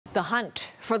The hunt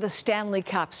for the Stanley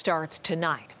Cup starts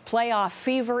tonight. Playoff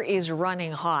fever is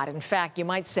running hot. In fact, you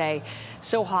might say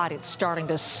so hot it's starting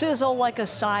to sizzle like a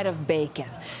side of bacon.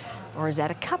 Or is that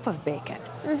a cup of bacon?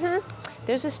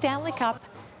 There's a Stanley Cup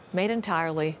made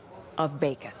entirely of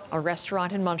bacon. A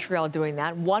restaurant in Montreal doing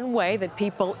that. One way that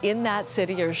people in that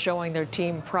city are showing their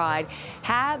team pride.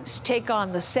 Habs take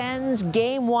on the Sens.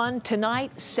 Game 1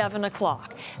 tonight, 7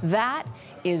 o'clock. That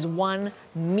is one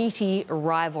meaty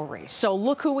rivalry. So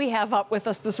look who we have up with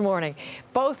us this morning,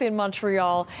 both in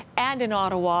Montreal and in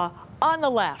Ottawa. On the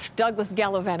left, Douglas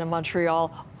Gallivan in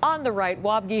Montreal. On the right,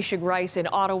 Wab Gishig-Rice in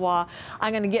Ottawa.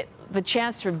 I'm going to get the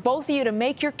chance for both of you to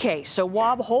make your case. So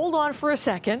Wab, hold on for a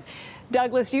second.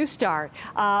 Douglas, you start.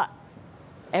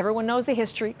 Everyone knows the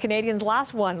history. Canadians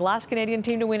last Canadian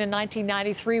team to win in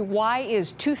 1993. Why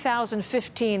is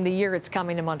 2015 the year it's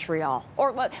coming to Montreal?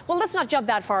 Or, well, let's not jump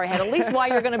that far ahead. At least why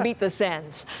you're going to beat the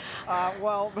Sens.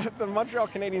 Well, the Montreal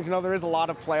Canadiens, there is a lot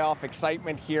of playoff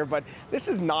excitement here, but this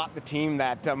is not the team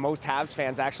that most Habs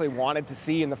fans actually wanted to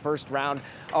see in the first round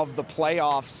of the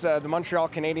playoffs. The Montreal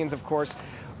Canadiens, of course,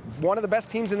 one of the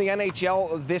best teams in the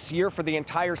NHL this year for the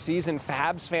entire season.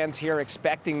 Habs fans here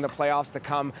expecting the playoffs to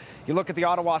come. You look at the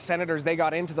Ottawa Senators, they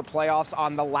got into the playoffs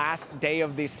on the last day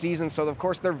of this season, so of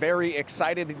course they're very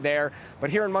excited there.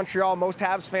 But here in Montreal, most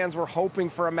Habs fans were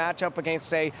hoping for a matchup against,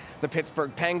 say, the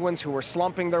Pittsburgh Penguins, who were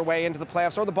slumping their way into the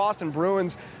playoffs, or the Boston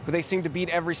Bruins, who they seem to beat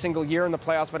every single year in the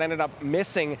playoffs, but ended up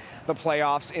missing the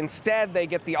playoffs. Instead, they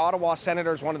get the Ottawa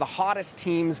Senators, one of the hottest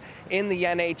teams in the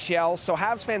NHL. So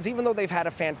Habs fans, even though they've had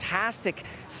a fantastic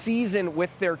season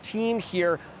with their team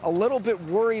here, a little bit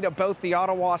worried about the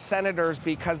Ottawa Senators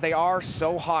because they are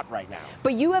so hot right now.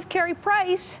 But you have Carey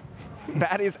Price.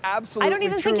 That is absolutely true. I don't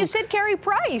even think you said Carey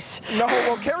Price. No,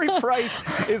 well, Carey Price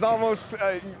is almost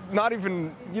not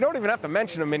even, you don't even have to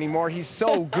mention him anymore. He's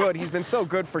so good. He's been so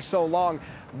good for so long.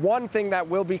 One thing that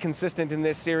will be consistent in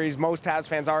this series, most Habs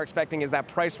fans are expecting, is that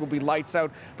Price will be lights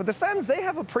out. But the Sens, they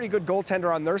have a pretty good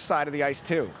goaltender on their side of the ice,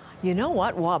 too. You know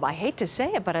what, Wab, I hate to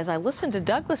say it, but as I listen to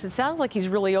Douglas, it sounds like he's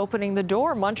really opening the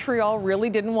door. Montreal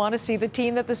really didn't want to see the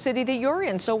team that the city that you're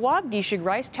in. So Wab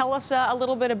Gishig-Rice, tell us a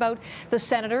little bit about the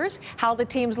Senators, how the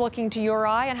team's looking to your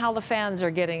eye, and how the fans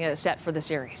are getting set for the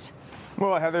series.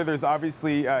 Well, Heather, there's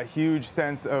obviously a huge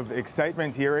sense of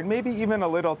excitement here and maybe even a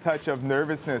little touch of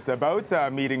nervousness about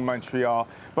meeting Montreal.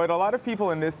 But a lot of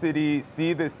people in this city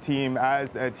see this team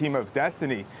as a team of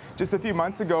destiny. Just a few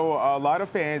months ago, a lot of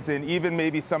fans and even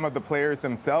maybe some of the players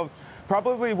themselves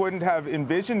probably wouldn't have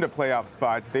envisioned a playoff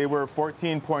spot. They were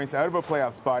 14 points out of a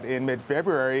playoff spot in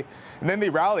mid-February, and then they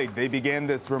rallied. They began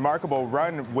this remarkable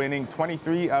run, winning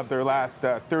 23 of their last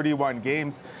 31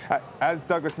 games, as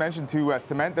Douglas mentioned, to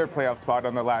cement their playoff spot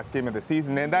on the last game of the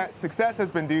season. And that success has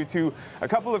been due to a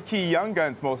couple of key young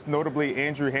guns, most notably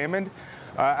Andrew Hammond,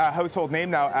 a household name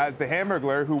now as the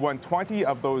Hamburglar, who won 20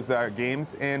 of those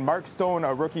games, and Mark Stone,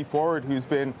 a rookie forward who's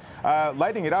been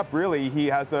lighting it up, really. He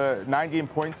has a 9-game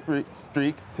point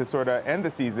streak to sort of end the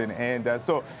season. And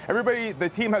so everybody, the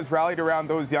team has rallied around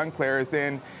those young players,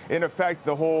 and in effect,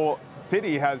 the whole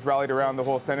city has rallied around the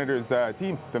whole Senators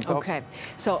team themselves. Okay,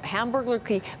 so Hamburglar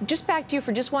key. Just back to you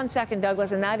for just 1 second,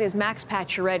 Douglas, and that is Max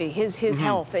Pacioretty, his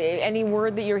health. Any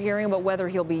word that you're hearing about whether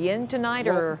he'll be in tonight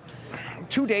or?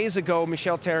 2 days ago,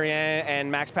 Michel Therrien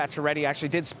and Max Pacioretty actually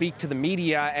did speak to the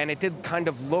media, and it did kind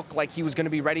of look like he was going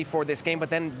to be ready for this game. But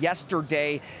then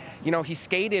yesterday, he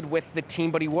skated with the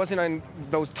team, but he wasn't on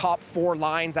those top 4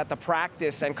 lines at the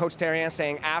practice. And Coach Therrien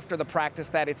saying after the practice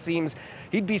that it seems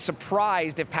he'd be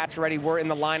surprised if Pacioretty were in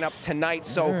the lineup tonight.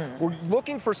 So we're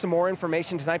looking for some more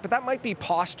information tonight, but that might be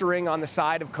posturing on the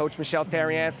side of Coach Michel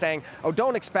Therrien, saying, oh,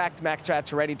 don't expect Max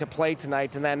Pacioretty to play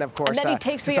tonight. And then, of course, and then he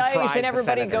takes the ice and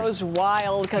everybody goes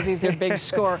wild because he's their big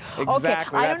scorer.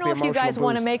 Exactly. Okay, I don't know if you guys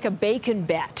want to make a bacon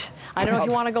bet. I don't know if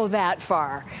you want to go that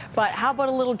far, but how about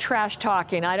a little trash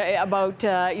talking about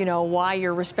why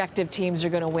your respective teams are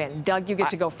going to win? Doug, you get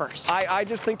to go first. I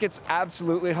just think it's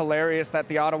absolutely hilarious that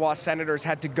the Ottawa Senators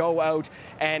had to go out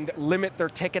and limit their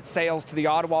ticket sales to the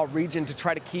Ottawa region to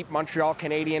try to keep Montreal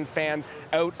Canadian fans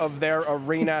out of their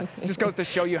arena. It just goes to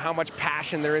show you how much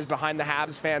passion there is behind the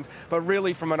Habs fans. But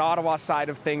really, from an Ottawa side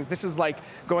of things, this is like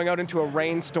going out into a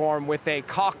rainstorm with a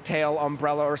cocktail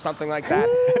umbrella or something like that.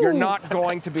 Ooh. You're not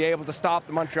going to be able to stop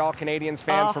the Montreal Canadiens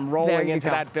fans from rolling into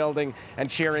that building and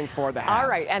cheering for the Habs. All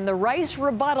right, and the Rice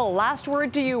rebuttal. Last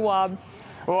word to you, Wab.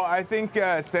 Well, I think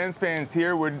Sens fans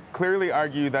here would clearly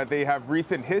argue that they have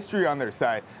recent history on their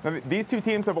side. Now, these two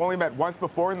teams have only met once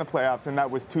before in the playoffs, and that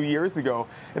was 2 years ago.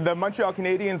 And the Montreal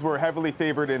Canadiens were heavily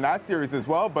favored in that series as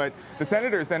well, but the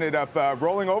Senators ended up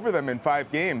rolling over them in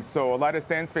 5 games. So a lot of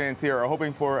Sens fans here are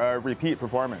hoping for a repeat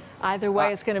performance. Either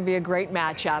way, it's going to be a great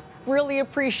matchup. Really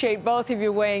appreciate both of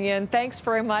you weighing in. Thanks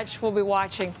very much. We'll be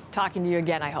watching, talking to you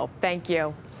again, I hope. Thank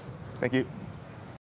you. Thank you.